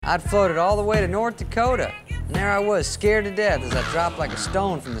I'd floated all the way to North Dakota, and there I was, scared to death as I dropped like a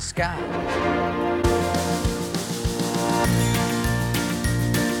stone from the sky.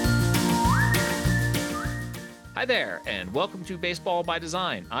 Hi there, and welcome to Baseball by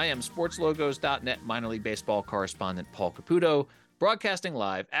Design. I am SportsLogos.net minor league baseball correspondent Paul Caputo, broadcasting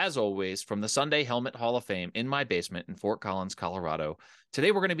live, as always, from the Sunday Helmet Hall of Fame in my basement in Fort Collins, Colorado.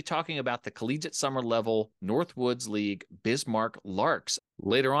 Today, we're going to be talking about the collegiate summer level Northwoods League Bismarck Larks.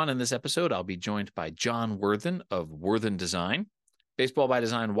 Later on in this episode, I'll be joined by John Worthen of Worthen Design. Baseball by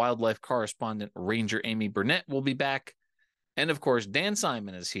Design wildlife correspondent Ranger Amy Burnett will be back. And of course, Dan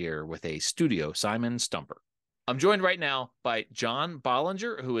Simon is here with a Studio Simon Stumper. I'm joined right now by John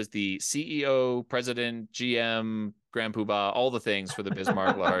Bollinger, who is the CEO, president, GM, Grand Poobah, all the things for the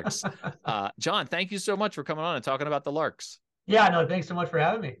Bismarck Larks. John, thank you so much for coming on and talking about the Larks. Yeah, no, thanks so much for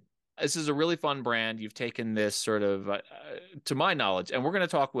having me. This is a really fun brand. You've taken this sort of, to my knowledge, and we're going to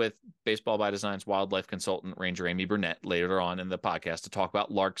talk with Baseball by Design's wildlife consultant, Ranger Amy Burnett, later on in the podcast to talk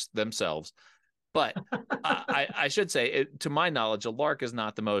about larks themselves. But I should say, to my knowledge, a lark is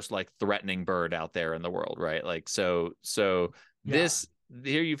not the most like threatening bird out there in the world, right? Like, so this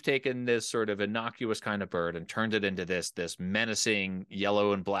here you've taken this sort of innocuous kind of bird and turned it into this menacing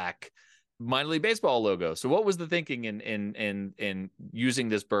yellow and black minor league baseball logo. So what was the thinking in using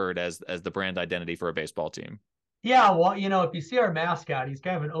this bird as the brand identity for a baseball team? Yeah, well, if you see our mascot, he's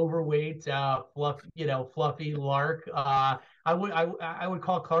kind of an overweight, fluffy lark. I would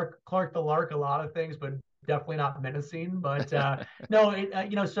call Clark the Lark a lot of things, but definitely not menacing. But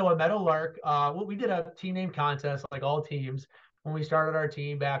no, so a meadow lark. We did a team name contest, like all teams, when we started our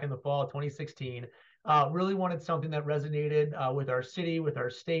team back in the fall of 2016. Really wanted something that resonated with our city, with our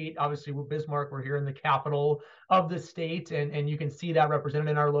state. Obviously, we're Bismarck. We're here in the capital of the state, and you can see that represented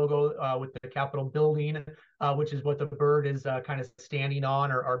in our logo with the Capitol building, which is what the bird is kind of standing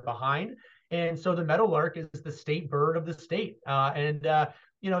on or behind. And so the meadowlark is the state bird of the state.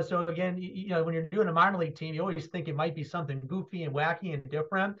 So again, when you're doing a minor league team, you always think it might be something goofy and wacky and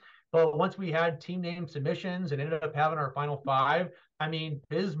different. But once we had team name submissions and ended up having our final five, I mean,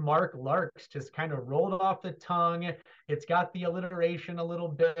 Bismarck Larks just kind of rolled off the tongue. It's got the alliteration a little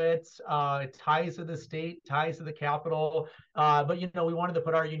bit. It ties to the state, ties to the capital. But, we wanted to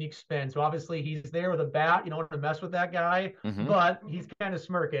put our unique spin. So obviously he's there with a bat. You don't want to mess with that guy. Mm-hmm. But he's kind of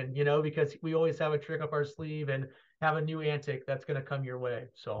smirking, because we always have a trick up our sleeve and have a new antic that's going to come your way.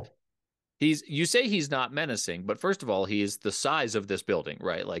 So. You say he's not menacing, but first of all, he is the size of this building,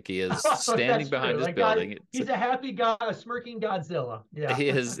 right? Like he is standing behind this building. He's a happy guy, a smirking Godzilla. Yeah,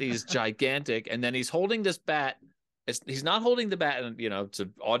 he's gigantic, and then he's holding this bat. He's not holding the bat, and it's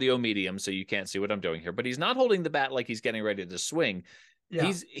an audio medium, so you can't see what I'm doing here. But he's not holding the bat like he's getting ready to swing.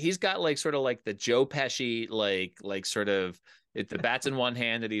 Yeah. He's got like sort of like the Joe Pesci like sort of. The bat's in one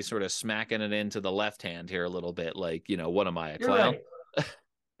hand, and he's sort of smacking it into the left hand here a little bit. Like what am I, a clown? Right.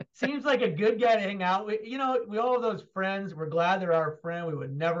 Seems like a good guy to hang out with. We all have those friends. We're glad they're our friend. We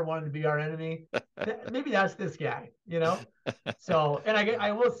would never want him to be our enemy. Maybe that's this guy, So, and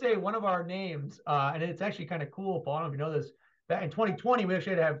I will say one of our names, and it's actually kind of cool, Paul, I don't know if you know this, back in 2020, we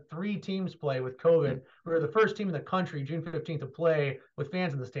actually had to have 3 teams play with COVID. We were the first team in the country, June 15th, to play with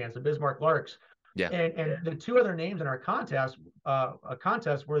fans in the stands, the Bismarck Larks. Yeah. And the 2 other names in our contest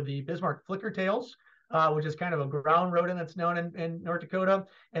were the Bismarck Flickertails, which is kind of a ground rodent that's known in North Dakota,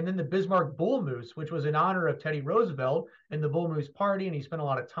 and then the Bismarck Bull Moose, which was in honor of Teddy Roosevelt and the Bull Moose Party, and he spent a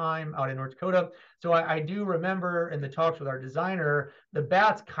lot of time out in North Dakota. So I do remember in the talks with our designer, the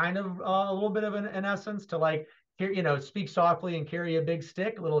bat's kind of a little bit of an essence to like, speak softly and carry a big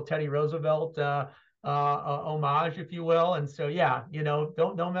stick, a little Teddy Roosevelt homage, if you will. And so,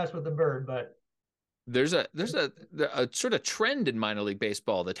 don't mess with the bird, but. There's a sort of trend in minor league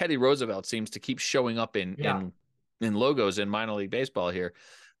baseball. The Teddy Roosevelt seems to keep showing up in logos in minor league baseball here.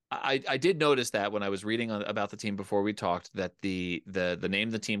 I did notice that when I was reading about the team before we talked, that the name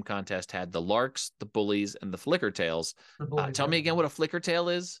of the team contest had the Larks, the Bullies, and the Flickertails. Tell me again what a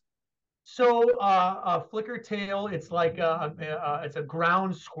Flickertail is. So a flickertail, it's like it's a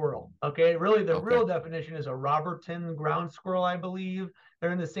ground squirrel. Okay, really the real definition is a Robertson ground squirrel, I believe.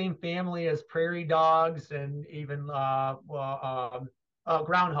 They're in the same family as prairie dogs and even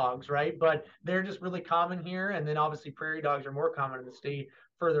groundhogs, right? But they're just really common here. And then obviously prairie dogs are more common in the state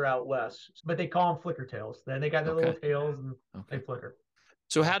further out west. But they call them flickertails. Then they got their little tails and they flicker.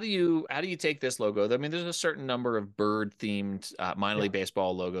 So how do you take this logo? I mean, there's a certain number of bird-themed minor league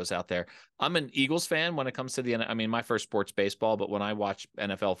baseball logos out there. I'm an Eagles fan when it comes to my first sport's baseball, but when I watch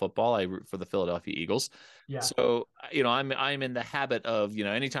NFL football, I root for the Philadelphia Eagles. Yeah. So, I'm in the habit of,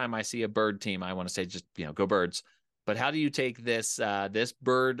 anytime I see a bird team, I want to say just, go Birds. But how do you take this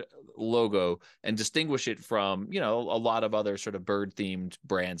bird logo and distinguish it from, a lot of other sort of bird themed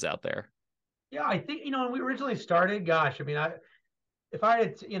brands out there? Yeah, I think, when we originally started, gosh, I mean, if I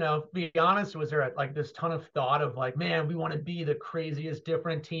had, be honest, was there like this ton of thought of like, man, we want to be the craziest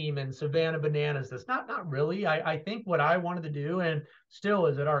different team and Savannah Bananas this? Not really. I think what I wanted to do and still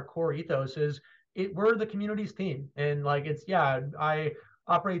is at our core ethos is we're the community's team. And like, I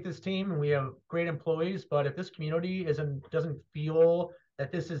operate this team and we have great employees, but if this community doesn't feel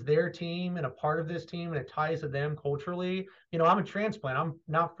that this is their team and a part of this team and it ties to them culturally, I'm a transplant. I'm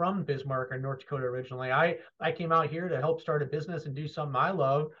not from Bismarck or North Dakota originally. I came out here to help start a business and do something I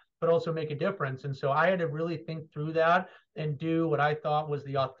love, but also make a difference. And so I had to really think through that and do what I thought was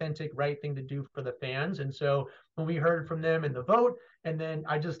the authentic right thing to do for the fans. And so when we heard from them in the vote, and then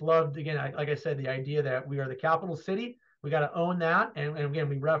I just loved, again, like I said, the idea that we are the capital city. We got to own that. And again,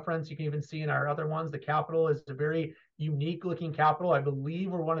 we reference, you can even see in our other ones, the Capitol is a very unique looking Capitol. I believe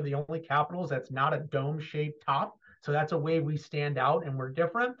we're one of the only Capitols that's not a dome shaped top. So that's a way we stand out and we're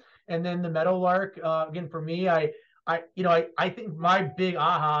different. And then the Meadowlark, again, for me, I think my big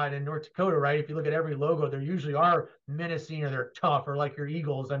aha in North Dakota, right? If you look at every logo, they usually are menacing or they're tough or like your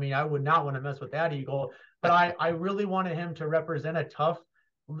Eagles. I mean, I would not want to mess with that Eagle, but I really wanted him to represent a tough,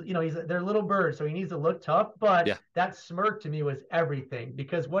 they're little birds, so he needs to look tough. But Yeah. that smirk to me was everything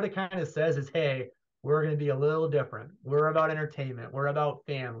because what it kind of says is, hey, we're going to be a little different. We're about entertainment. We're about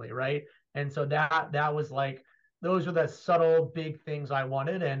family, right? And so that was like, those are the subtle big things I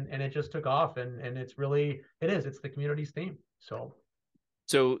wanted, and it just took off, and it's the community's theme. So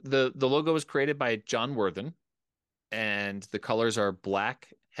the logo was created by John Worthen, and the colors are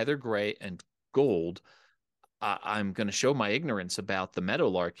black, heather gray, and gold. I'm going to show my ignorance about the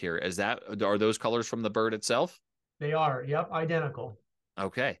meadowlark here. Are those colors from the bird itself? they are, yep, identical.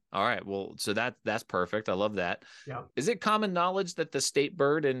 Okay. All right. Well, so that's perfect. I love that. Yeah. Is it common knowledge that the state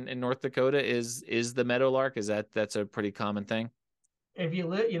bird in North Dakota is the meadowlark? That's a pretty common thing? If you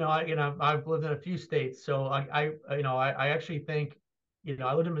live, I've lived in a few states, so I actually think,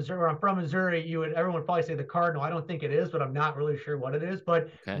 I lived in Missouri, where I'm from Missouri. Everyone would probably say the cardinal. I don't think it is, but I'm not really sure what it is. But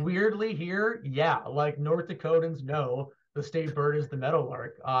Okay. weirdly here, yeah, like North Dakotans know the state bird is the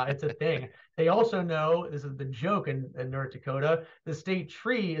meadowlark. It's a thing. They also know, this is the joke in North Dakota, the state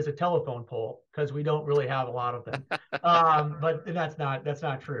tree is a telephone pole because we don't really have a lot of them. But that's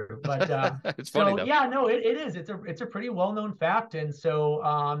not true. But It's funny so though. yeah, no, it is. It's a pretty well known fact, and so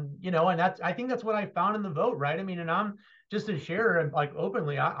and I think that's what I found in the vote, right? I mean, and I'm just to share like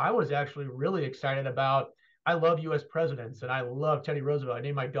openly, I was actually really excited about. I love U.S. presidents, and I love Teddy Roosevelt. I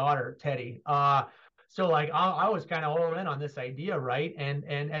named my daughter Teddy. So like I was kind of all in on this idea, right? And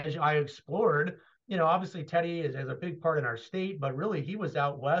as I explored, obviously Teddy is a big part in our state, but really he was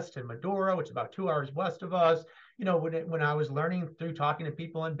out west in Medora, which is about 2 hours west of us. When I was learning through talking to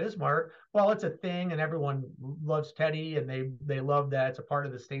people in Bismarck, well, it's a thing and everyone loves Teddy and they love that it's a part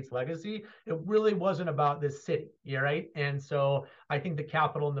of the state's legacy. It really wasn't about this city, right? And so I think the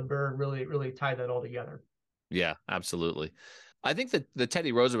Capitol and the bird really, really tied that all together. Yeah, absolutely. I think that the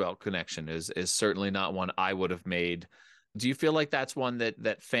Teddy Roosevelt connection is certainly not one I would have made. Do you feel like that's one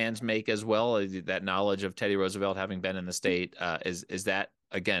that fans make as well? That knowledge of Teddy Roosevelt having been in the state, is that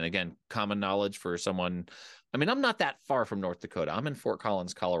again common knowledge for someone? I mean, I'm not that far from North Dakota. I'm in Fort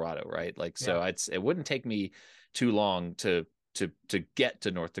Collins, Colorado, right? Like, so Yeah. it wouldn't take me too long to get to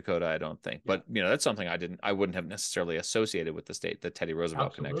North Dakota, I don't think. But that's something I wouldn't have necessarily associated with the state, the Teddy Roosevelt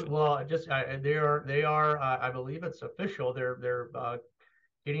Absolutely. connection. Well, just they are. I believe it's official. They're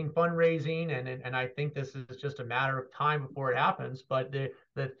getting fundraising, and I think this is just a matter of time before it happens. But the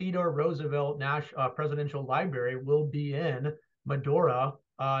Theodore Roosevelt Presidential Library will be in Medora,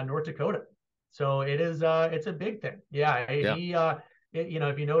 North Dakota. So it's a big thing. Yeah, Yeah.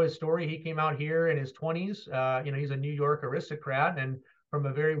 if you know his story, he came out here in his 20s. He's a New York aristocrat and from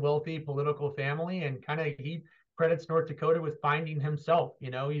a very wealthy political family, and kind of he credits North Dakota with finding himself.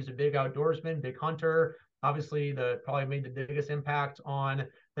 He's a big outdoorsman, big hunter. Obviously, probably made the biggest impact on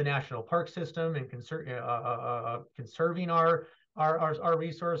the national park system and conserving our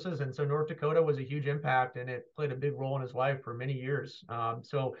resources. And so North Dakota was a huge impact, and it played a big role in his life for many years.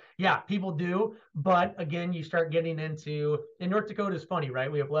 So yeah, people do. But again, you start getting into, and North Dakota is funny,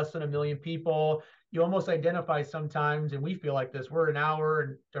 right? We have less than 1 million people. You almost identify sometimes, and we feel like this, we're an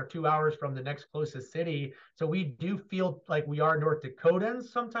hour or 2 hours from the next closest city. So we do feel like we are North Dakotans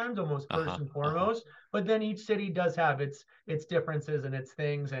sometimes, almost first and foremost. But then each city does have its differences and its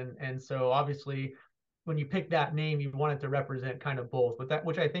things. And so obviously when you pick that name, you want it to represent kind of both, but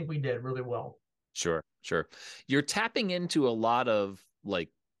which I think we did really well. Sure. You're tapping into a lot of like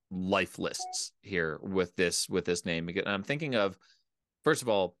life lists here with this name. And I'm thinking of, first of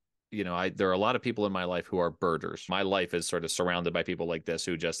all, there are a lot of people in my life who are birders. My life is sort of surrounded by people like this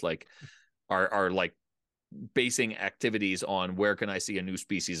who just like are like basing activities on where can I see a new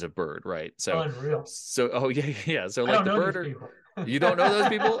species of bird, right? Unreal. Oh yeah. So I like don't the know these birder, people. you don't know those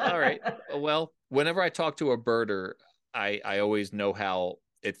people? All right. Well, whenever I talk to a birder, I always know how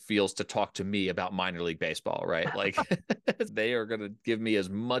it feels to talk to me about minor league baseball, right? Like they are going to give me as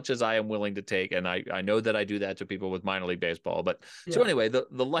much as I am willing to take. And I know that I do that to people with minor league baseball. But so anyway, the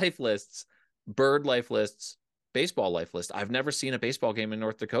life lists, bird life lists, baseball life list. I've never seen a baseball game in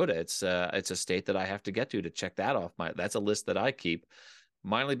North Dakota. It's a state that I have to get to check that off. That's a list that I keep.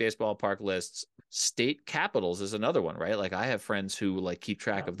 Minor league baseball park lists. State capitals is another one, right? Like I have friends who like keep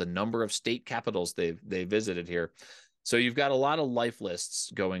track of the number of state capitals they visited here. So you've got a lot of life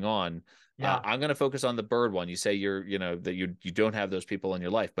lists going on. Yeah. I'm going to focus on the bird one. You say that you don't have those people in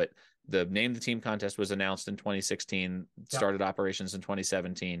your life, but the Name the Team contest was announced in 2016, started operations in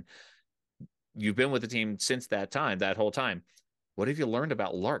 2017. You've been with the team since that whole time. What have you learned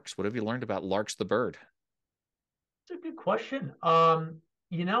about larks? What have you learned about larks the bird? It's a good question. I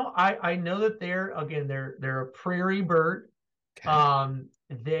know that they're a prairie bird. Okay.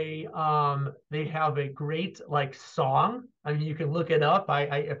 They have a great like song. I mean, you can look it up.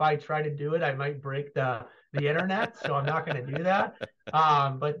 If I try to do it, I might break the internet, so I'm not going to do that.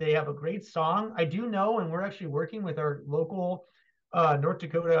 But they have a great song. I do know, and we're actually working with our local North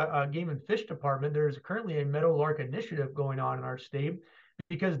Dakota Game and Fish Department. There's currently a meadowlark initiative going on in our state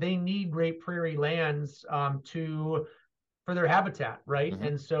because they need great prairie lands for their habitat, right? Mm-hmm.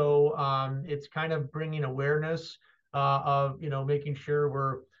 And so it's kind of bringing awareness of making sure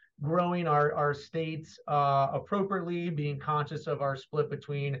we're growing our states appropriately, being conscious of our split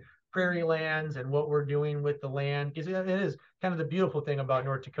between prairie lands and what we're doing with the land, because it is kind of the beautiful thing about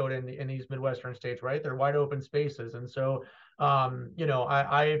North Dakota and these Midwestern states, right? They're wide open spaces, and so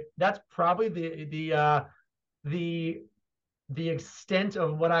I that's probably the extent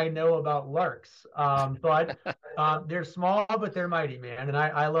of what I know about larks. But they're small, but they're mighty, man. And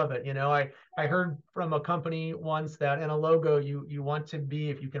I love it. I heard from a company once that in a logo, you want to be,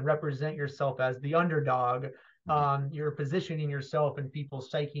 if you can represent yourself as the underdog, you're positioning yourself in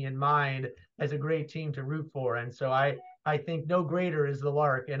people's psyche and mind as a great team to root for. And so I think no greater is the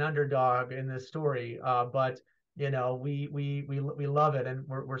lark, an underdog in this story. But we love it, and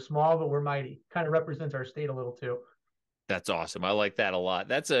we're small, but we're mighty. Kind of represents our state a little too. That's awesome. I like that a lot.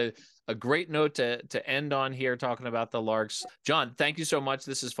 That's a great note to end on here, talking about the Larks. John, thank you so much.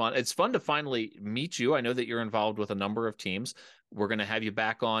 This is fun. It's fun to finally meet you. I know that you're involved with a number of teams. We're going to have you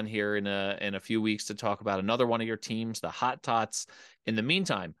back on here in a few weeks to talk about another one of your teams, the Hot Tots. In the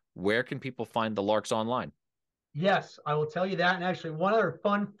meantime, where can people find the Larks online? Yes, I will tell you that. And actually, one other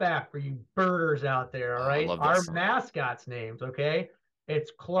fun fact for you birders out there, all right? I love Our this. mascots' names, okay?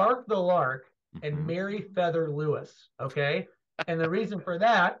 It's Clark the Lark and Mary Feather Lewis, okay? And the reason for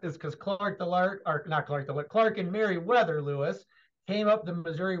that is because Clark the Lark, or not Clark the Lark, Clark and Mary Weather Lewis came up the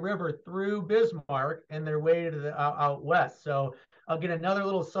Missouri River through Bismarck and their way to the out west. So I'll get another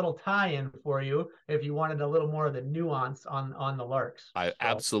little subtle tie-in for you if you wanted a little more of the nuance on the Larks. I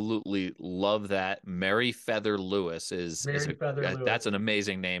absolutely love that. Mary Feather Lewis is Feather Lewis. That's an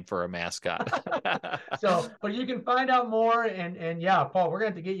amazing name for a mascot. But you can find out more, and yeah, Paul, we're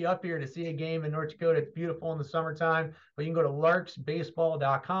going to have to get you up here to see a game in North Dakota. It's beautiful in the summertime, but you can go to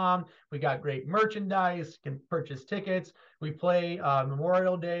larksbaseball.com. We got great merchandise, can purchase tickets. We play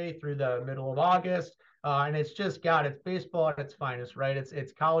Memorial Day through the middle of August. And it's baseball at its finest, right?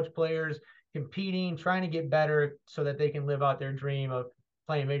 It's college players competing, trying to get better so that they can live out their dream of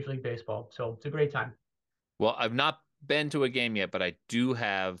playing Major League Baseball. So it's a great time. Well, I've not been to a game yet, but I do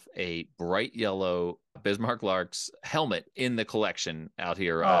have a bright yellow Bismarck Larks helmet in the collection out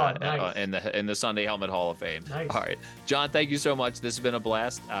here nice. in the Sunday Helmet Hall of Fame. Nice. All right, John, thank you so much. This has been a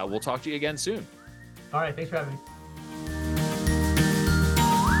blast. We'll talk to you again soon. All right, thanks for having me.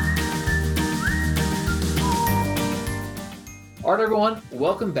 All right, everyone,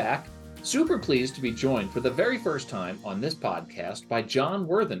 welcome back. Super pleased to be joined for the very first time on this podcast by John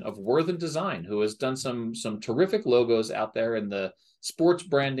Worthen of Worthen Design, who has done some terrific logos out there in the sports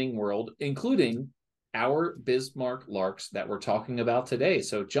branding world, including our Bismarck Larks that we're talking about today.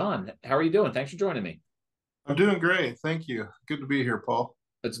 So, John, how are you doing? Thanks for joining me. I'm doing great. Thank you. Good to be here, Paul.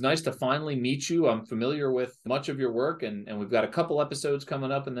 It's nice to finally meet you. I'm familiar with much of your work, and we've got a couple episodes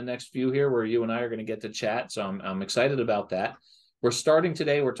coming up in the next few here where you and I are going to get to chat. So I'm excited about that. We're talking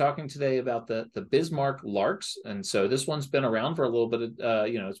today about the Bismarck Larks. And so this one's been around for a little bit of,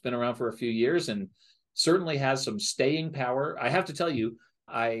 it's been around for a few years and certainly has some staying power. I have to tell you,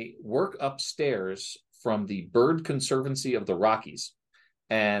 I work upstairs from the Bird Conservancy of the Rockies.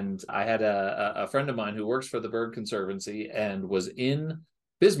 And I had a friend of mine who works for the Bird Conservancy and was in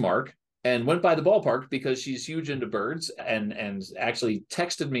Bismarck and went by the ballpark because she's huge into birds, and actually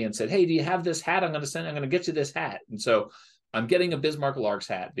texted me and said, "Hey, do you have this hat? I'm going to get you this hat." And so I'm getting a Bismarck Larks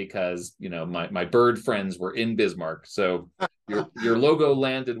hat because, my bird friends were in Bismarck. So your logo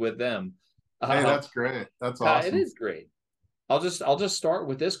landed with them. Hey, that's great. That's awesome. It is great. I'll just start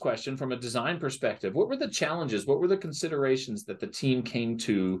with this question from a design perspective. What were the challenges? What were the considerations that the team came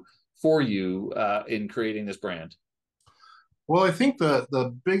to for you in creating this brand? Well, I think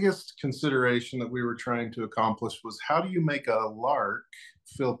the biggest consideration that we were trying to accomplish was how do you make a lark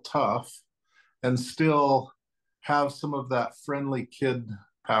feel tough and still have some of that friendly kid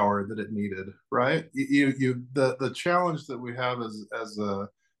power that it needed, right? The challenge that we have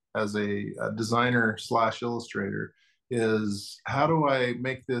as a designer slash illustrator is how do I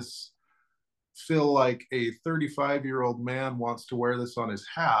make this feel like a 35-year-old man wants to wear this on his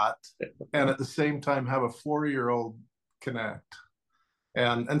hat and at the same time have a 4-year-old connect.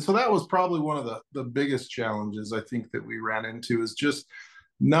 And so that was probably one of the biggest challenges I think that we ran into, is just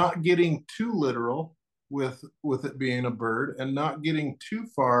not getting too literal with it being a bird and not getting too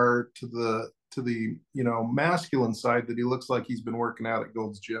far to the masculine side that he looks like he's been working out at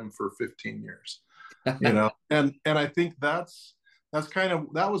Gold's Gym for 15 years. And I think that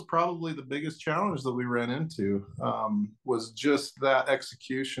was probably the biggest challenge that we ran into, was just that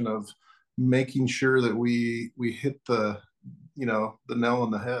execution of making sure that we hit the nail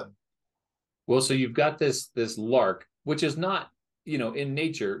on the head. Well, so you've got this lark, which is not, in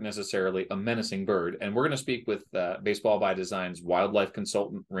nature necessarily a menacing bird. And we're going to speak with Baseball by Design's wildlife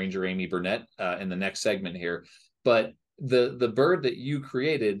consultant, Ranger Amy Burnett, in the next segment here. But the bird that you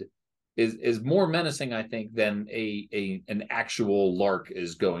created is more menacing, I think, than an actual lark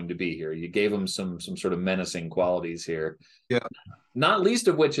is going to be here. You gave him some sort of menacing qualities here. Yeah. Not least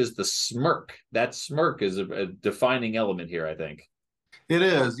of which is the smirk. That smirk is a defining element here, I think. It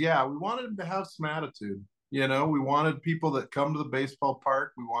is. Yeah. We wanted him to have some attitude. We wanted people that come to the baseball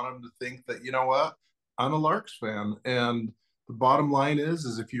park. We wanted them to think that, you know what, I'm a Larks fan. And the bottom line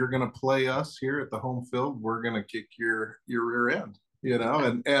is if you're going to play us here at the home field, we're going to kick your rear end.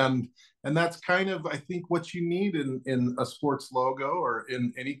 And that's kind of, I think, what you need in a sports logo or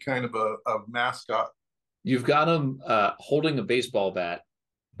in any kind of a mascot. You've got him holding a baseball bat,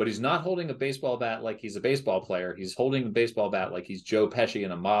 but he's not holding a baseball bat like he's a baseball player. He's holding a baseball bat like he's Joe Pesci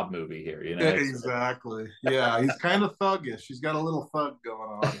in a mob movie here. Exactly. Yeah, he's kind of thuggish. He's got a little thug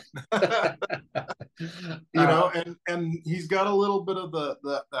going on. And he's got a little bit of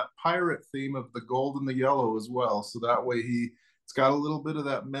that pirate theme of the gold and the yellow as well. So that way it's got a little bit of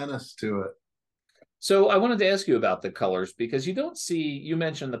that menace to it. So I wanted to ask you about the colors, because you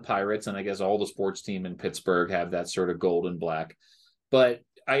mentioned the Pirates, and I guess all the sports team in Pittsburgh have that sort of gold and black, but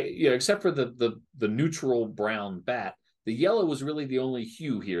except for the neutral brown bat, the yellow was really the only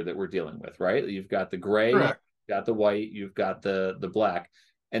hue here that we're dealing with, right? You've got the gray, Correct. You've got the white, you've got the black,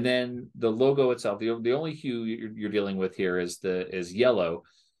 and then the logo itself, the only hue you're dealing with here is yellow.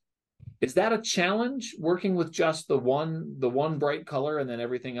 Is that a challenge, working with just the one bright color and then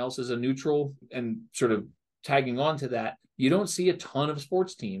everything else is a neutral? And sort of tagging on to that, you don't see a ton of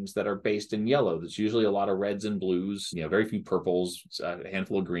sports teams that are based in yellow. There's usually a lot of reds and blues, very few purples, a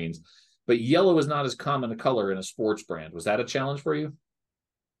handful of greens. But yellow is not as common a color in a sports brand. Was that a challenge for you?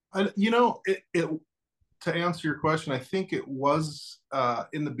 To answer your question, I think it was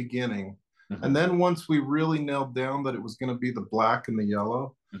in the beginning. Mm-hmm. And then once we really nailed down that it was going to be the black and the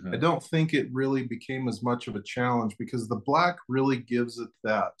yellow, mm-hmm. I don't think it really became as much of a challenge, because the black really gives it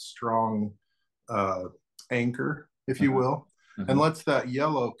that strong anchor, if you will, mm-hmm. and lets that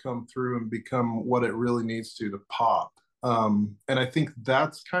yellow come through and become what it really needs to pop. And I think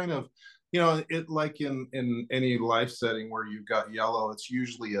that's kind of, it like in any life setting where you've got yellow, it's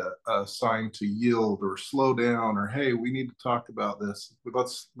usually a sign to yield or slow down, or, hey, we need to talk about this.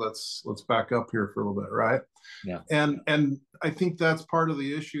 Let's back up here for a little bit, right? Yeah. And I think that's part of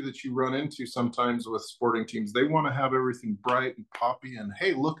the issue that you run into sometimes with sporting teams. They want to have everything bright and poppy and,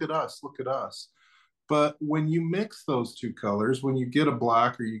 hey, look at us. But when you mix those two colors, when you get a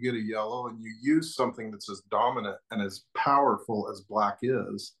black or you get a yellow and you use something that's as dominant and as powerful as black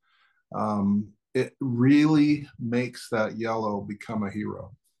is, it really makes that yellow become a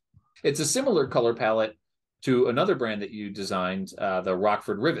hero. It's a similar color palette to another brand that you designed, the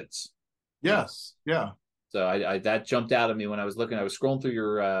Rockford Rivets. Yes. Yeah. So I that jumped out at me when I was looking. I was scrolling through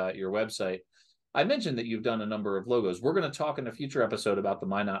your website. I mentioned that you've done a number of logos. We're going to talk in a future episode about the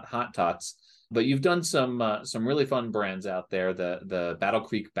Minot Hot Tots. But you've done some really fun brands out there. The Battle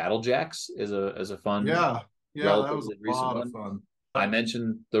Creek Battle Jacks is a fun, Yeah, yeah, that was relatively a recent lot of one. fun. I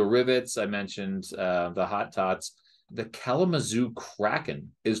mentioned the rivets. I mentioned the hot tots. The Kalamazoo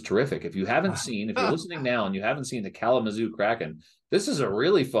Kraken is terrific. If you're listening now and you haven't seen the Kalamazoo Kraken, this is a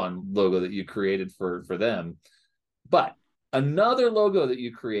really fun logo that you created for them. But another logo that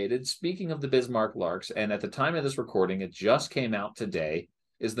you created, speaking of the Bismarck Larks, and at the time of this recording, it just came out today,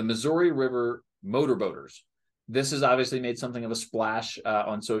 is the Missouri River Motorboaters. This has obviously made something of a splash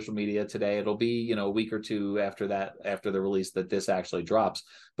on social media today. It'll be, a week or two after the release that this actually drops.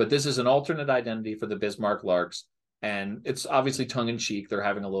 But this is an alternate identity for the Bismarck Larks, and it's obviously tongue in cheek. They're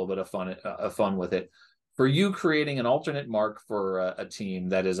having a little bit of fun with it. For you creating an alternate mark for a team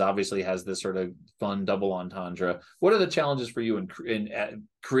that is obviously has this sort of fun double entendre, what are the challenges for you in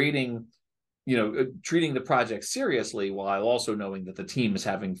creating, treating the project seriously while also knowing that the team is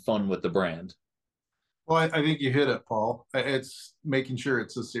having fun with the brand? Well, I think you hit it, Paul. It's making sure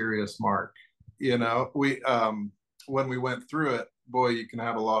it's a serious mark. We when we went through it, boy, you can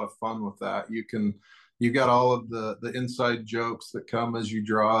have a lot of fun with that. You got all of the inside jokes that come as you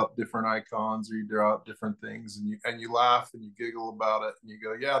draw up different icons or you draw up different things, and you laugh and you giggle about it and you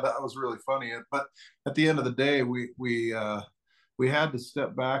go, yeah, that was really funny. But at the end of the day, we had to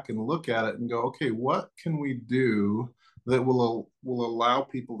step back and look at it and go, okay, what can we do that will allow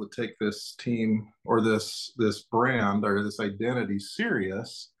people to take this team or this brand or this identity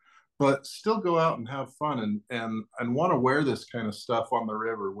serious, but still go out and have fun and want to wear this kind of stuff on the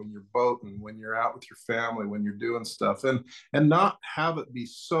river when you're boating, when you're out with your family, when you're doing stuff, and not have it be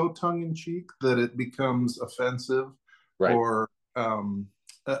so tongue in cheek that it becomes offensive, Right. Or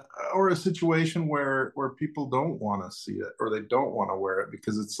a situation where people don't want to see it or they don't want to wear it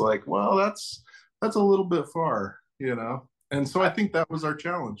because it's like, well, that's a little bit far. And so I think that was our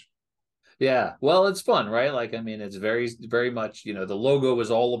challenge. Yeah, well, it's fun, right? Like, I mean, it's very, very much, the logo is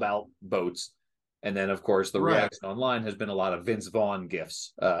all about boats. And then, of course, the Right. reaction online has been a lot of Vince Vaughn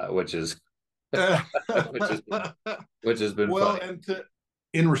gifs, which is which has been, which has been well, funny. and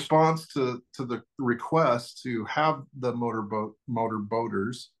in response to the request to have the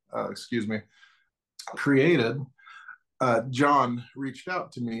motorboaters, excuse me, created, John reached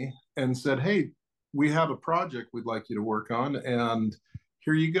out to me and said, "Hey, we have a project we'd like you to work on, and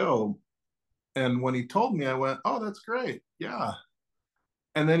here you go." And when he told me, I went, "Oh, that's great, yeah."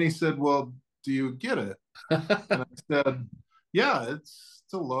 And then he said, "Well, do you get it?" And I said, "Yeah, it's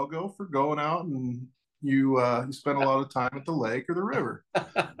a logo for going out and you spend a lot of time at the lake or the river."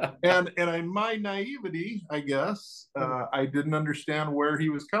 And in my naivety, I guess, I didn't understand where he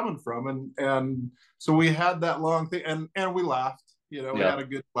was coming from, and so we had that long thing, and we laughed. We Yeah, had a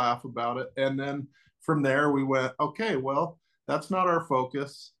good laugh about it, and then from there we went, okay, well, that's not our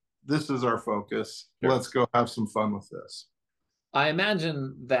focus. This is our focus. sure. Let's go have some fun with this. I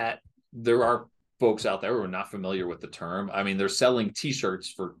imagine that there are folks out there who are not familiar with the term. I mean, they're selling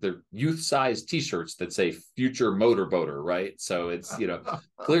T-shirts for their youth-size T-shirts that say "Future Motorboater," right? So it's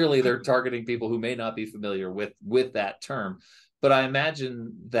clearly they're targeting people who may not be familiar with that term. But I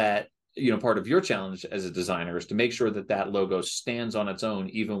imagine that part of your challenge as a designer is to make sure that that logo stands on its own,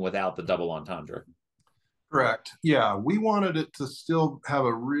 even without the double entendre. Correct. Yeah, we wanted it to still have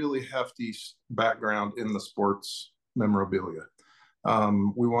a really hefty background in the sports memorabilia.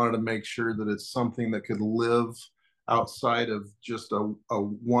 We wanted to make sure that it's something that could live outside of just a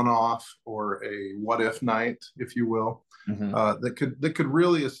one-off or a what-if night, if you will, Mm-hmm. that could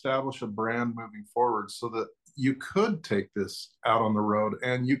really establish a brand moving forward, so that you could take this out on the road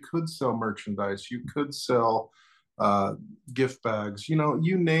and you could sell merchandise, you could sell gift bags,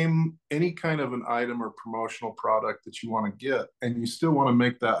 you name any kind of an item or promotional product that you want to get, and you still want to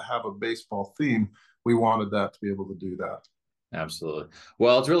make that have a baseball theme. We wanted that to be able to do that. Absolutely.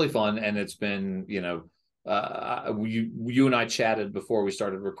 Well, it's really fun, and it's been, you and I chatted before we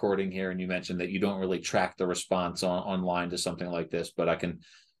started recording here, and you mentioned that you don't really track the response online to something like this, but I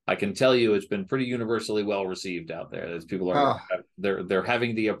can tell you it's been pretty universally well received out there. As people are they're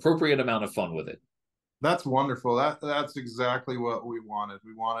having the appropriate amount of fun with it. That's wonderful. That's exactly what we wanted.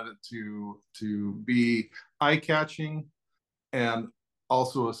 We wanted it to be eye catching and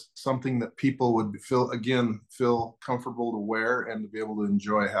also something that people would feel comfortable to wear and to be able to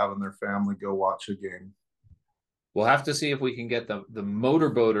enjoy having their family go watch a game. We'll have to see if we can get the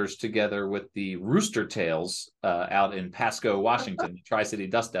motorboaters together with the Rooster Tails out in Pasco, Washington. The Tri-City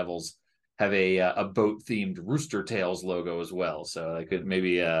Dust Devils have a boat themed Rooster Tails logo as well. So I could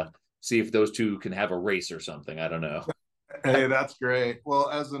maybe see if those two can have a race or something. I don't know. Hey, that's great.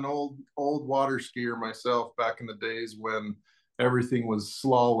 Well, as an old water skier myself, back in the days when everything was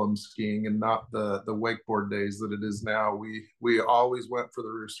slalom skiing and not the wakeboard days that it is now. We always went for the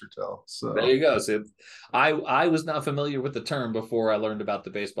rooster tail. So there you go. So I was not familiar with the term before I learned about the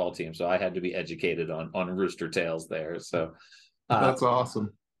baseball team, so I had to be educated on rooster tails there. So that's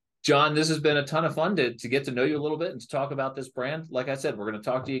awesome. John, this has been a ton of fun to get to know you a little bit and to talk about this brand. Like I said, we're going to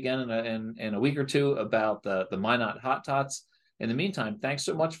talk to you again in a week or two about the Minot Hot Tots. In the meantime, thanks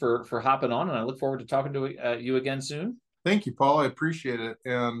so much for hopping on, and I look forward to talking to you again soon. Thank you, Paul. I appreciate it.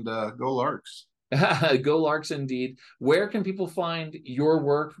 And go Larks. Go Larks indeed. Where can people find your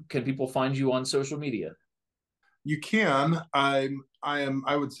work? Can people find you on social media? You can. I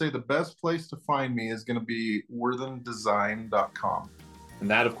would say the best place to find me is going to be worthendesign.com. And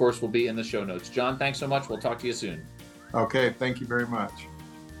that, of course, will be in the show notes. John, thanks so much. We'll talk to you soon. Okay. Thank you very much.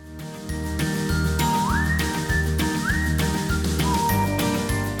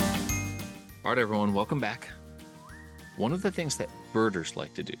 All right, everyone, welcome back. One of the things that birders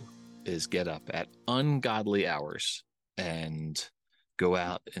like to do is get up at ungodly hours and go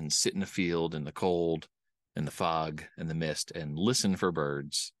out and sit in a field in the cold and the fog and the mist and listen for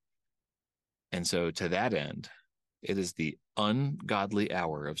birds. And so to that end, it is the ungodly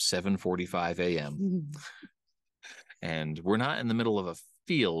hour of 7:45 a.m. And we're not in the middle of a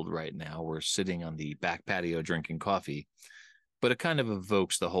field right now. We're sitting on the back patio drinking coffee, but it kind of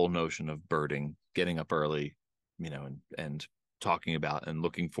evokes the whole notion of birding, getting up early, and talking about and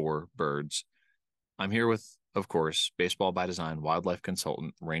looking for birds. I'm here with, of course, Baseball by Design wildlife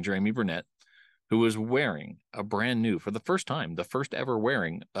consultant, Ranger Amy Burnett, who is wearing a brand new, for the first time, the first ever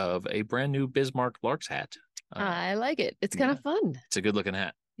wearing of a brand new Bismarck Larks hat. I like it. It's kind of fun. It's a good looking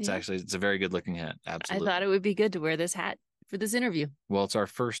hat. Yeah. It's a very good looking hat. Absolutely. I thought it would be good to wear this hat for this interview. Well, it's our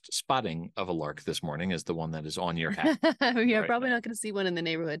first spotting of a lark this morning, is the one that is on your hat. You're probably not going to see one in the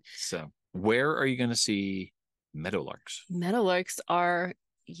neighborhood. So where are you going to see meadowlarks? Meadowlarks are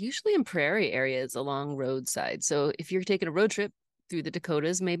usually in prairie areas along roadside. So if you're taking a road trip through the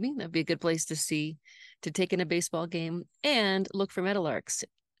Dakotas, maybe that'd be a good place to take in a baseball game and look for meadowlarks.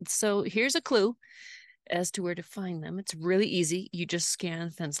 So here's a clue as to where to find them. It's really easy. You just scan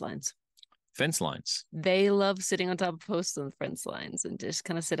fence lines. Fence lines. They love sitting on top of posts on the fence lines and just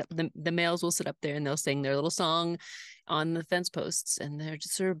kind of sit up. The males will sit up there and they'll sing their little song on the fence posts, and they're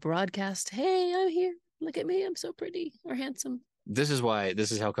just sort of broadcast, "Hey, I'm here. Look at me. I'm so pretty or handsome." This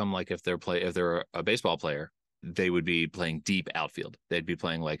is how come, like, if they're a baseball player, they would be playing deep outfield. They'd be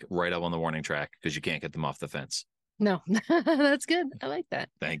playing like right up on the warning track because you can't get them off the fence. No, that's good. I like that.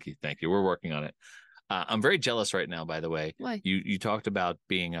 Thank you. We're working on it. I'm very jealous right now, by the way. Why? You talked about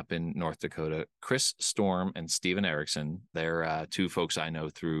being up in North Dakota. Chris Storm and Steven Erickson, they're two folks I know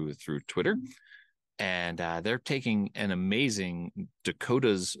through Twitter. And they're taking an amazing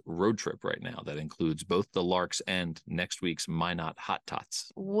Dakotas road trip right now that includes both the Larks and next week's Minot Hot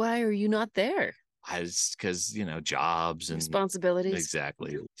Tots. Why are you not there? Because, jobs and responsibilities.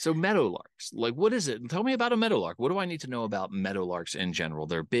 Exactly. So meadowlarks, like, what is it? Tell me about a meadowlark. What do I need to know about meadowlarks in general?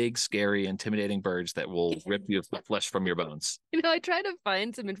 They're big, scary, intimidating birds that will rip the flesh from your bones. I try to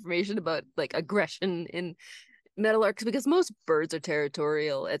find some information about like aggression in meadowlarks because most birds are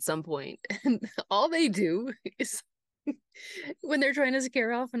territorial at some point, and all they do is when they're trying to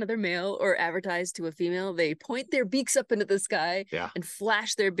scare off another male or advertise to a female, they point their beaks up into the sky and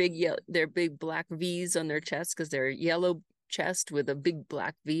flash their big black V's on their chest because they're yellow chest with a big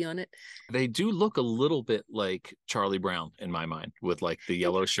black V on it. They do look a little bit like Charlie Brown in my mind, with like the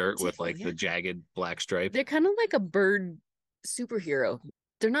yellow shirt with like the jagged black stripe. They're kind of like a bird superhero.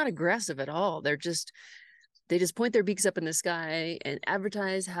 They're not aggressive at all. They just point their beaks up in the sky and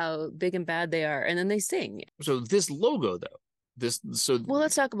advertise how big and bad they are, and then they sing. So this logo, though, well,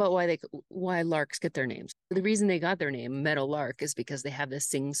 let's talk about why larks get their names. The reason they got their name, Meadow Lark, is because they have this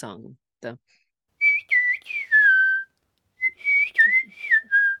sing song.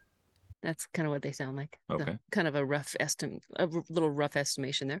 That's kind of what they sound like. Okay. Kind of a little rough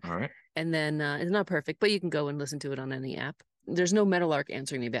estimation there. All right. And then it's not perfect, but you can go and listen to it on any app. There's no meadowlark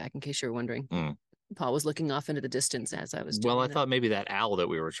answering me back, in case you're wondering. Paul was looking off into the distance as I was doing I thought maybe that owl that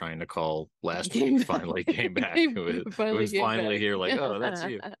we were trying to call last week finally came back. It was finally here, like, oh, that's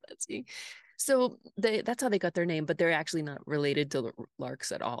you. That's you. So that's how they got their name, but they're actually not related to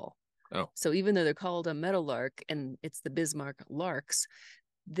larks at all. Oh. So even though they're called a meadowlark and it's the Bismarck Larks,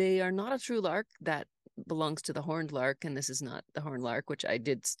 they are not a true lark that belongs to the horned lark, and this is not the horned lark, which I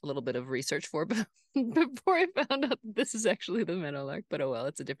did a little bit of research for before I found out that this is actually the meadowlark. But oh well,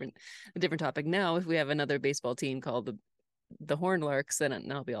 it's a different topic. Now, if we have another baseball team called the Horned Larks,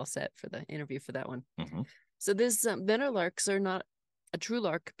 then I'll be all set for the interview for that one. Mm-hmm. So this meadowlarks are not a true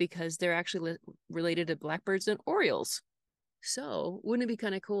lark because they're actually related to blackbirds and orioles. So wouldn't it be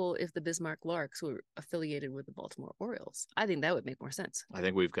kind of cool if the Bismarck Larks were affiliated with the Baltimore Orioles? I think that would make more sense. I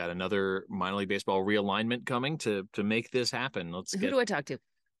think we've got another minor league baseball realignment coming to make this happen. Who do I talk to?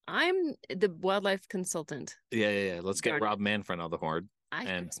 I'm the wildlife consultant. Yeah. Let's get Rob Manfred on the horn. I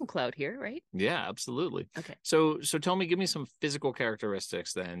have some clout here, right? Yeah, absolutely. Okay. So tell me, give me some physical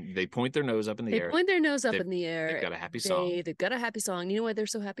characteristics then. They point their nose up in the air. They point their nose up in the air. They've got a happy song. They've got a happy song. You know why they're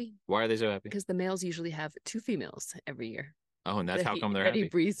so happy? Why are they so happy? Because the males usually have 2 females every year. Oh, and that's how come they're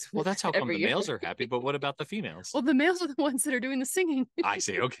happy. Well, that's how come the males are happy. But what about the females? Well, the males are the ones that are doing the singing. I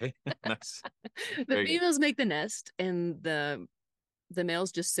see. Okay. Nice. The females make the nest, and the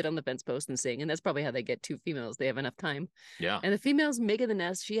males just sit on the fence post and sing. And that's probably how they get 2 females. They have enough time. Yeah. And the female's making the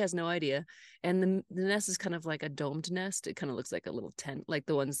nest. She has no idea. And the nest is kind of like a domed nest. It kind of looks like a little tent, like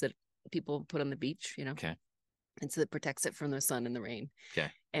the ones that people put on the beach, you know? Okay. And so it protects it from the sun and the rain. Okay.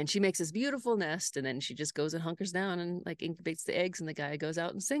 And she makes this beautiful nest, and then she just goes and hunkers down and like incubates the eggs, and the guy goes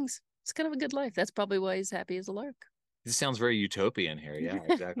out and sings. It's kind of a good life. That's probably why he's happy as a lark. This sounds very utopian here. Yeah,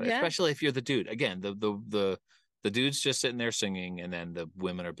 exactly. Yeah. Especially if you're the dude. Again, the dude's just sitting there singing, and then the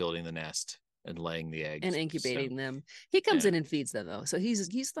women are building the nest and laying the eggs and incubating them. He comes in and feeds them though. So he's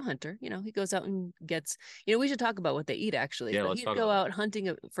the hunter. You know, he goes out and gets. You know, we should talk about what they eat actually. Yeah, so let's he'd talk go about out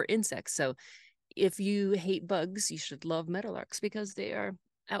hunting for insects. So if you hate bugs, you should love meadowlarks because they are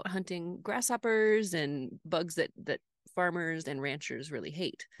out hunting grasshoppers and bugs that farmers and ranchers really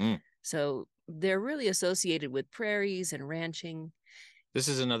hate. So they're really associated with prairies and ranching. This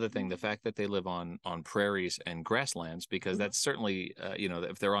is another thing, the fact that they live on prairies and grasslands, because that's certainly,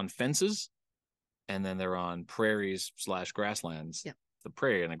 if they're on fences and then they're on prairies / grasslands, the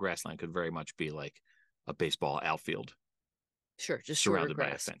prairie and the grassland could very much be like a baseball outfield. Sure, just surrounded by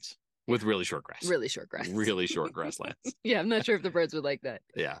a fence. With really short grass. Really short grass. Really short grasslands. Yeah, I'm not sure if the birds would like that.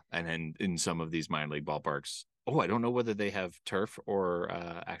 Yeah, and then in some of these minor league ballparks, I don't know whether they have turf or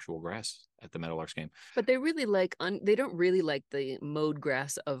actual grass at the Meadowlarks game. But they really like, they don't really like the mowed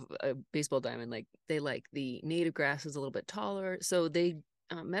grass of a baseball diamond. Like they like the native grass is a little bit taller. So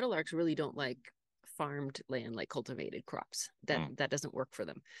Meadowlarks really don't like farmed land, like cultivated crops. That doesn't work for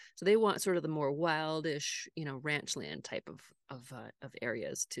them. So they want sort of the more wildish, ranch land type of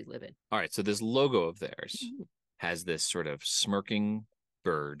areas to live in. All right, so this logo of theirs has this sort of smirking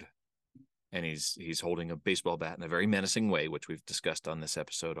bird, and he's holding a baseball bat in a very menacing way, which we've discussed on this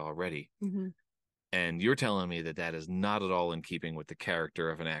episode already. And you're telling me that is not at all in keeping with the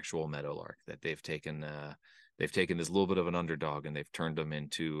character of an actual meadowlark, that they've taken this little bit of an underdog and they've turned him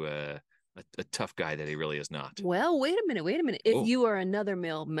into a tough guy that he really is not. Well, wait a minute. If you are another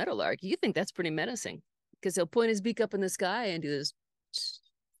male meadowlark, you think that's pretty menacing, because he'll point his beak up in the sky and do this.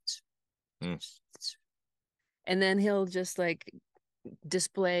 And then he'll just like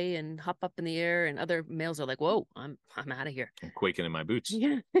display and hop up in the air, and other males are like, whoa, I'm out of here. I'm quaking in my boots.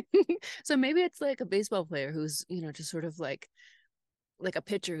 Yeah. So maybe it's like a baseball player who's, just sort of like a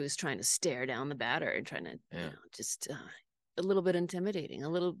pitcher who's trying to stare down the batter and trying to just a little bit intimidating, a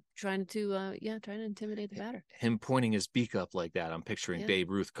little trying to intimidate the batter. Him pointing his beak up like that, I'm picturing Babe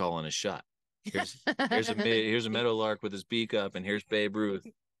Ruth calling a shot. Here's a meadowlark with his beak up, and here's Babe Ruth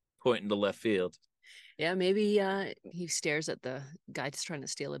pointing to left field. Yeah, maybe he stares at the guy just trying to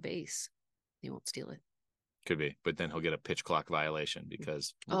steal a base. He won't steal it. Could be, but then he'll get a pitch clock violation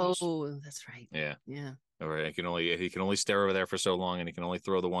because. Oh, that's right. Yeah. Or he can only stare over there for so long, and he can only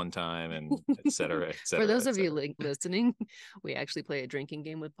throw the one time, and et cetera, et cetera. For those of you listening, we actually play a drinking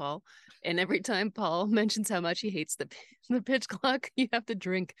game with Paul, and every time Paul mentions how much he hates the pitch clock, you have to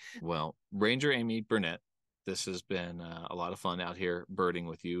drink. Well, Ranger Amy Burnett, this has been a lot of fun out here birding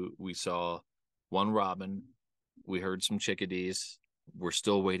with you. We saw one robin, we heard some chickadees. We're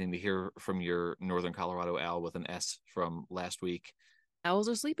still waiting to hear from your Northern Colorado owl with an S from last week. Owls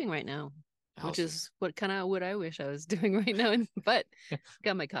are sleeping right now. Which is what I wish I was doing right now. But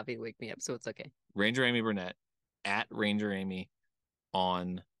got my coffee to wake me up, so it's okay. Ranger Amy Burnett, at Ranger Amy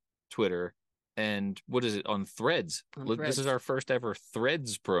on Twitter. And what is it? On Threads. This is our first ever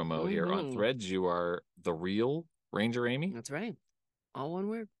Threads promo here. On Threads, you are the real Ranger Amy. That's right. All one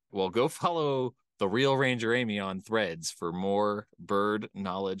word. Well, go follow the real Ranger Amy on Threads for more bird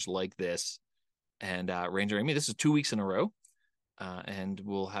knowledge like this. And Ranger Amy, this is 2 weeks in a row. And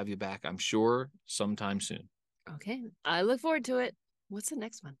we'll have you back, I'm sure, sometime soon. Okay. I look forward to it. What's the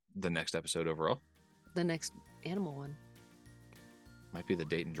next one? The next episode overall? The next animal one. Might be the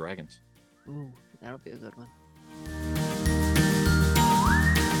Dayton Dragons. Ooh, that'll be a good one.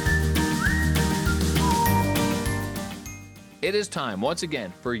 It is time, once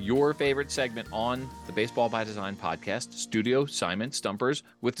again, for your favorite segment on the Baseball by Design podcast, Studio Simon Stumpers,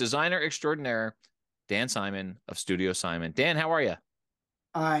 with designer extraordinaire Dan Simon of Studio Simon. Dan, how are you?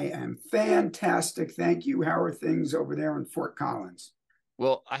 I am fantastic. Thank you. How are things over there in Fort Collins?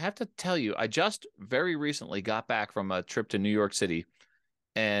 Well, I have to tell you, I just very recently got back from a trip to New York City,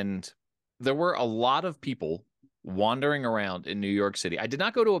 and there were a lot of people wandering around in New York City. I did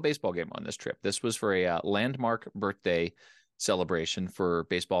not go to a baseball game on this trip. This was for a landmark birthday celebration for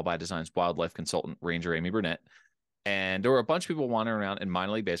Baseball by Design's wildlife consultant, Ranger Amy Burnett. And there were a bunch of people wandering around in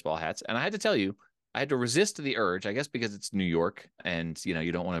minor league baseball hats. And I had to tell you, I had to resist the urge, I guess, because it's New York and,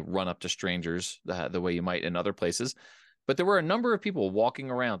 you don't want to run up to strangers the way you might in other places. But there were a number of people walking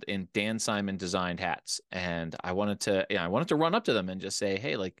around in Dan Simon designed hats. And I wanted to run up to them and just say,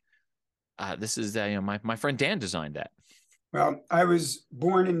 hey, like, this is, my friend Dan designed that. Well, I was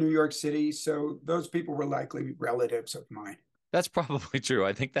born in New York City, so those people were likely relatives of mine. That's probably true.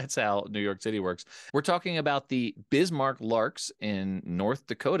 I think that's how New York City works. We're talking about the Bismarck Larks in North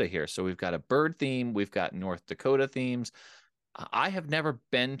Dakota here. So we've got a bird theme. We've got North Dakota themes. I have never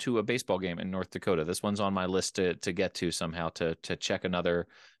been to a baseball game in North Dakota. This one's on my list to get to somehow to check another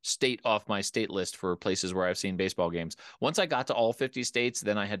state off my state list for places where I've seen baseball games. Once I got to all 50 states,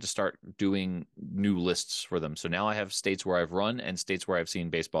 then I had to start doing new lists for them. So now I have states where I've run and states where I've seen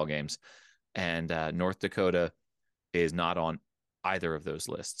baseball games. And North Dakota is not on either of those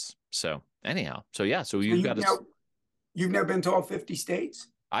lists. So anyhow, so you've never been to all 50 states?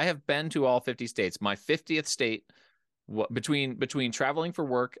 I have been to all 50 states. My 50th state, between traveling for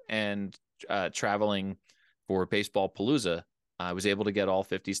work and traveling for Baseball Palooza, I was able to get all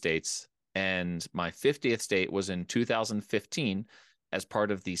 50 states. And my 50th state was in 2015 as part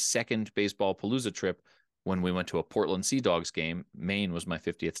of the second Baseball Palooza trip when we went to a Portland Sea Dogs game. Maine was my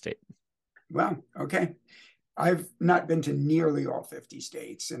 50th state. Wow. Okay. I've not been to nearly all 50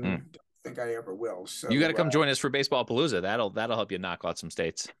 states and don't think I ever will. So you got to come join us for Baseball Palooza. That'll help you knock out some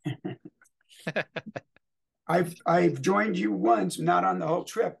states. I've joined you once, not on the whole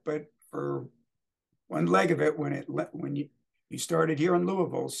trip, but for one leg of it when you started here in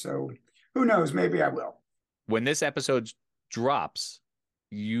Louisville. So who knows? Maybe I will. When this episode drops,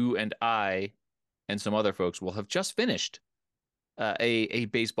 you and I and some other folks will have just finished a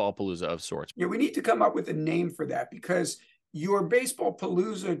Baseball Palooza of sorts. Yeah, we need to come up with a name for that because your Baseball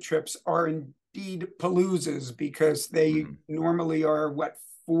Palooza trips are indeed paloozas because they normally are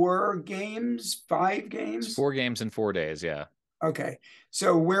 4 games, 5 games? It's 4 games in 4 days, yeah. Okay,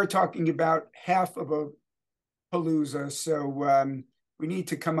 so we're talking about half of a palooza, so we need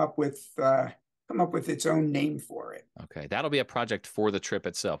to come up with its own name for it. Okay, that'll be a project for the trip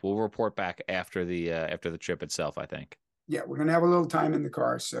itself. We'll report back after the trip itself, I think. Yeah, we're gonna have a little time in the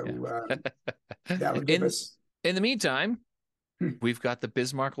car, so that would give us. In the meantime, we've got the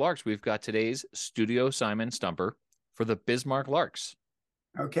Bismarck Larks. We've got today's Studio Simon Stumper for the Bismarck Larks.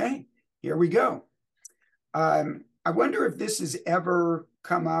 Okay, here we go. I wonder if this has ever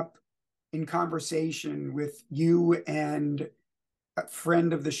come up in conversation with you and a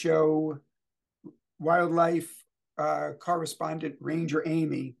friend of the show, wildlife correspondent Ranger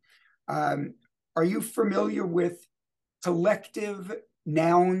Amy. Are you familiar with collective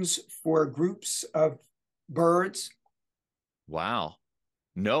nouns for groups of birds? Wow.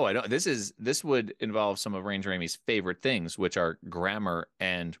 No, I don't. This would involve some of Ranger Amy's favorite things, which are grammar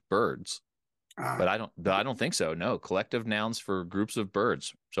and birds. But I don't think so. No, collective nouns for groups of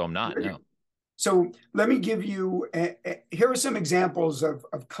birds. So I'm not. No. So let me give you. Here are some examples of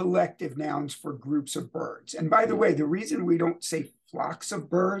collective nouns for groups of birds. And by the way, the reason we don't say flocks of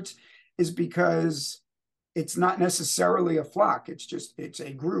birds is because it's not necessarily a flock. It's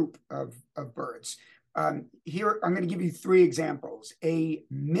a group of birds. Here, I'm going to give you 3 examples. A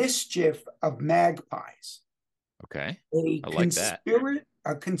mischief of magpies. Okay. I like that.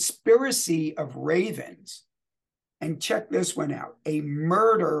 A conspiracy of ravens. And check this one out. A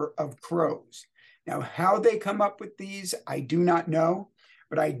murder of crows. Now, how they come up with these, I do not know.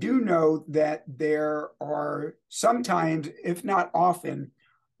 But I do know that there are sometimes, if not often,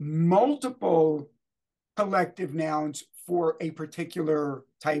 multiple collective nouns for a particular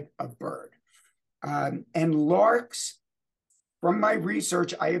type of bird. And larks, from my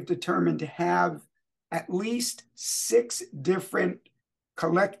research, I have determined to have at least 6 different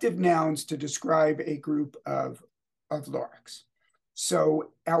collective nouns to describe a group of larks.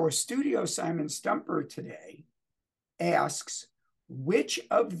 So our Studio Simon Stumper today asks, which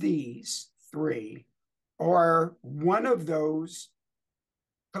of these 3 are one of those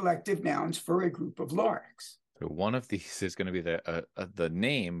collective nouns for a group of larks? So one of these is going to be the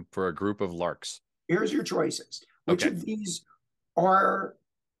name for a group of larks. Here's your choices. Which of these are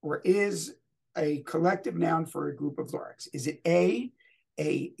or is a collective noun for a group of larks? Is it A,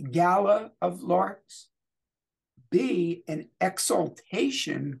 a gala of larks, B, an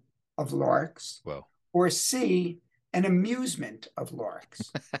exaltation of larks, Whoa. or C, an amusement of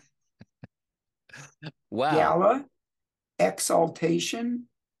larks? Wow. Gala, exaltation,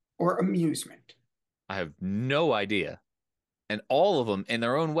 or amusement? I have no idea. And all of them, in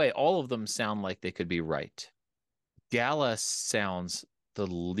their own way, all of them sound like they could be right. Gala sounds the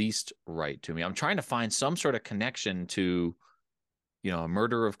least right to me. I'm trying to find some sort of connection to, a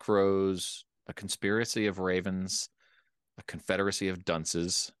murder of crows, a conspiracy of ravens, a confederacy of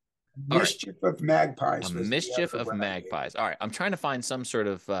dunces. Mischief of magpies. A was mischief the other of one I gave. magpies. All right. I'm trying to find some sort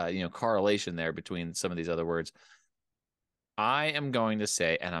of, correlation there between some of these other words. I am going to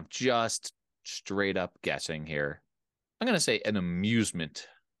say, and I'm just straight up guessing here, I'm going to say an amusement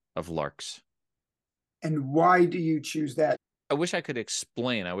of larks. And why do you choose that? I wish I could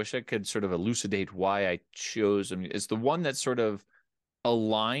explain. I wish I could sort of elucidate why I chose. I mean, it's the one that sort of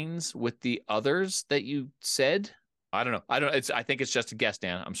aligns with the others that you said. I don't know. I think it's just a guess,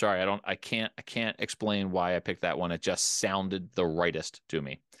 Dan. I'm sorry. I can't explain why I picked that one. It just sounded the rightest to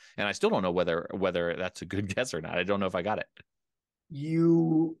me. And I still don't know whether that's a good guess or not. I don't know if I got it.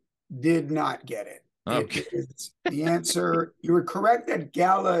 You did not get it. Okay. The answer. You were correct that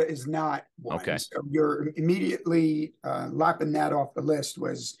gala is not one. Okay. So you're immediately lopping that off the list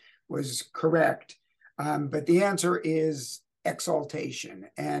was correct. But the answer is exaltation.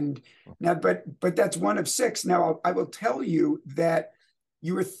 And now, but that's one of six. Now I will tell you that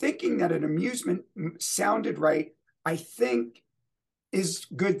you were thinking that an amusement sounded right. I think is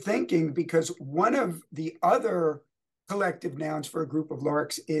good thinking, because one of the other collective nouns for a group of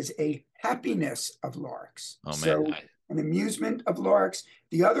larks is a happiness of larks. Oh, man. So an amusement of larks.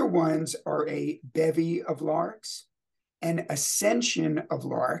 The other ones are a bevy of larks, an ascension of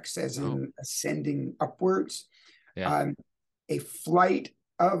larks, as in ascending upwards, a flight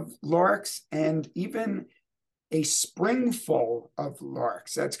of larks, and even a springful of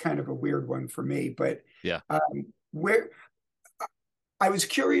larks. That's kind of a weird one for me, but where I was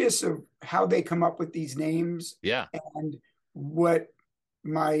curious of how they come up with these names. Yeah. And what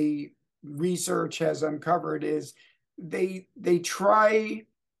my research has uncovered is they try,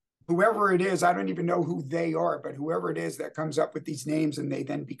 whoever it is, I don't even know who they are, but whoever it is that comes up with these names and they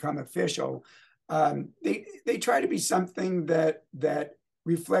then become official, they try to be something that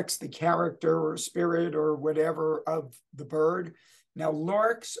reflects the character or spirit or whatever of the bird. Now,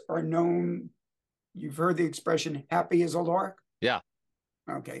 larks are known, you've heard the expression happy as a lark? Yeah.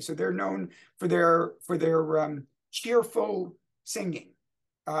 Okay, so they're known for their cheerful singing.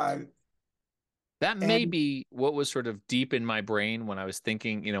 That may be what was sort of deep in my brain when I was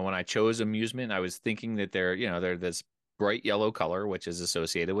thinking, when I chose amusement, I was thinking that they're this bright yellow color, which is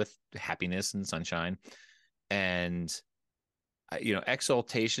associated with happiness and sunshine. And,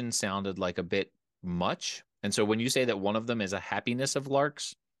 exaltation sounded like a bit much. And so when you say that one of them is a happiness of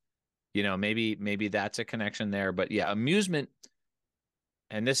larks, maybe that's a connection there. But yeah, amusement.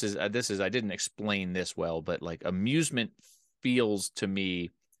 And this is I didn't explain this well, but like amusement feels to me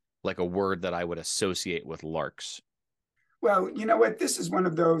like a word that I would associate with larks. Well, you know what? This is one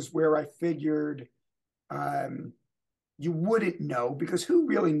of those where I figured you wouldn't know, because who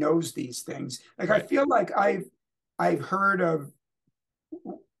really knows these things? Like, right. I feel like I've heard of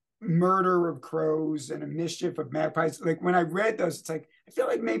murder of crows and a mischief of magpies. Like when I read those, it's like I feel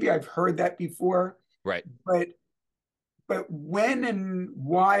like maybe I've heard that before. Right. But when and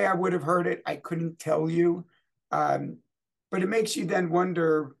why I would have heard it, I couldn't tell you. But it makes you then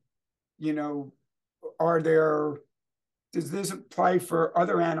wonder, does this apply for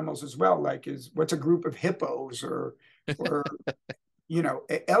other animals as well? Like, what's a group of hippos or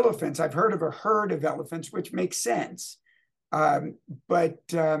elephants? I've heard of a herd of elephants, which makes sense. But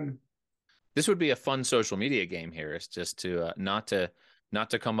this would be a fun social media game here. It's just to not to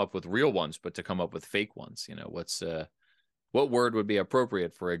come up with real ones, but to come up with fake ones. What word would be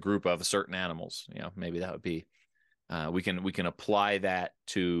appropriate for a group of certain animals? Maybe that would be, we can apply that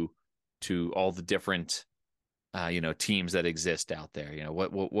to all the different, teams that exist out there.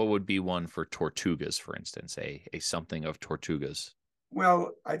 What would be one for Tortugas, for instance, a something of Tortugas?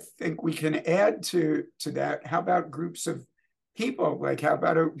 Well, I think we can add to that. How about groups of people? Like, how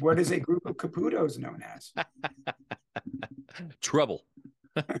about what is a group of Caputos known as? Trouble.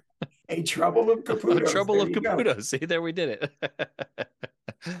 A trouble of Caputos. A trouble of Caputos. See, there we did it.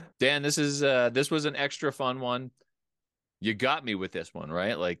 Dan, this was an extra fun one. You got me with this one,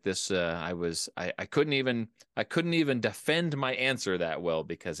 right? Like this, I couldn't even defend my answer that well,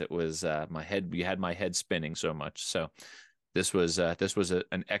 because it was my head. You had my head spinning so much. So this was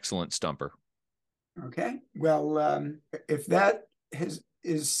an excellent stumper. Okay. Well, if that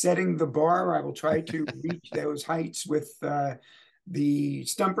is setting the bar. I will try to reach those heights with the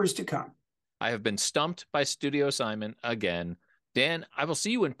stumpers to come. I have been stumped by Studio Simon again. Dan, I will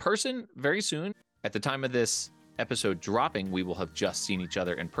see you in person very soon. At the time of this episode dropping, we will have just seen each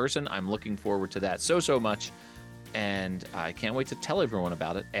other in person. I'm looking forward to that so much, and I can't wait to tell everyone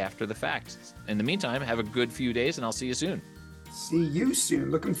about it after the fact. In the meantime, have a good few days, and I'll see you soon. See you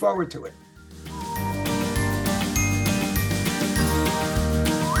soon. Looking forward to it.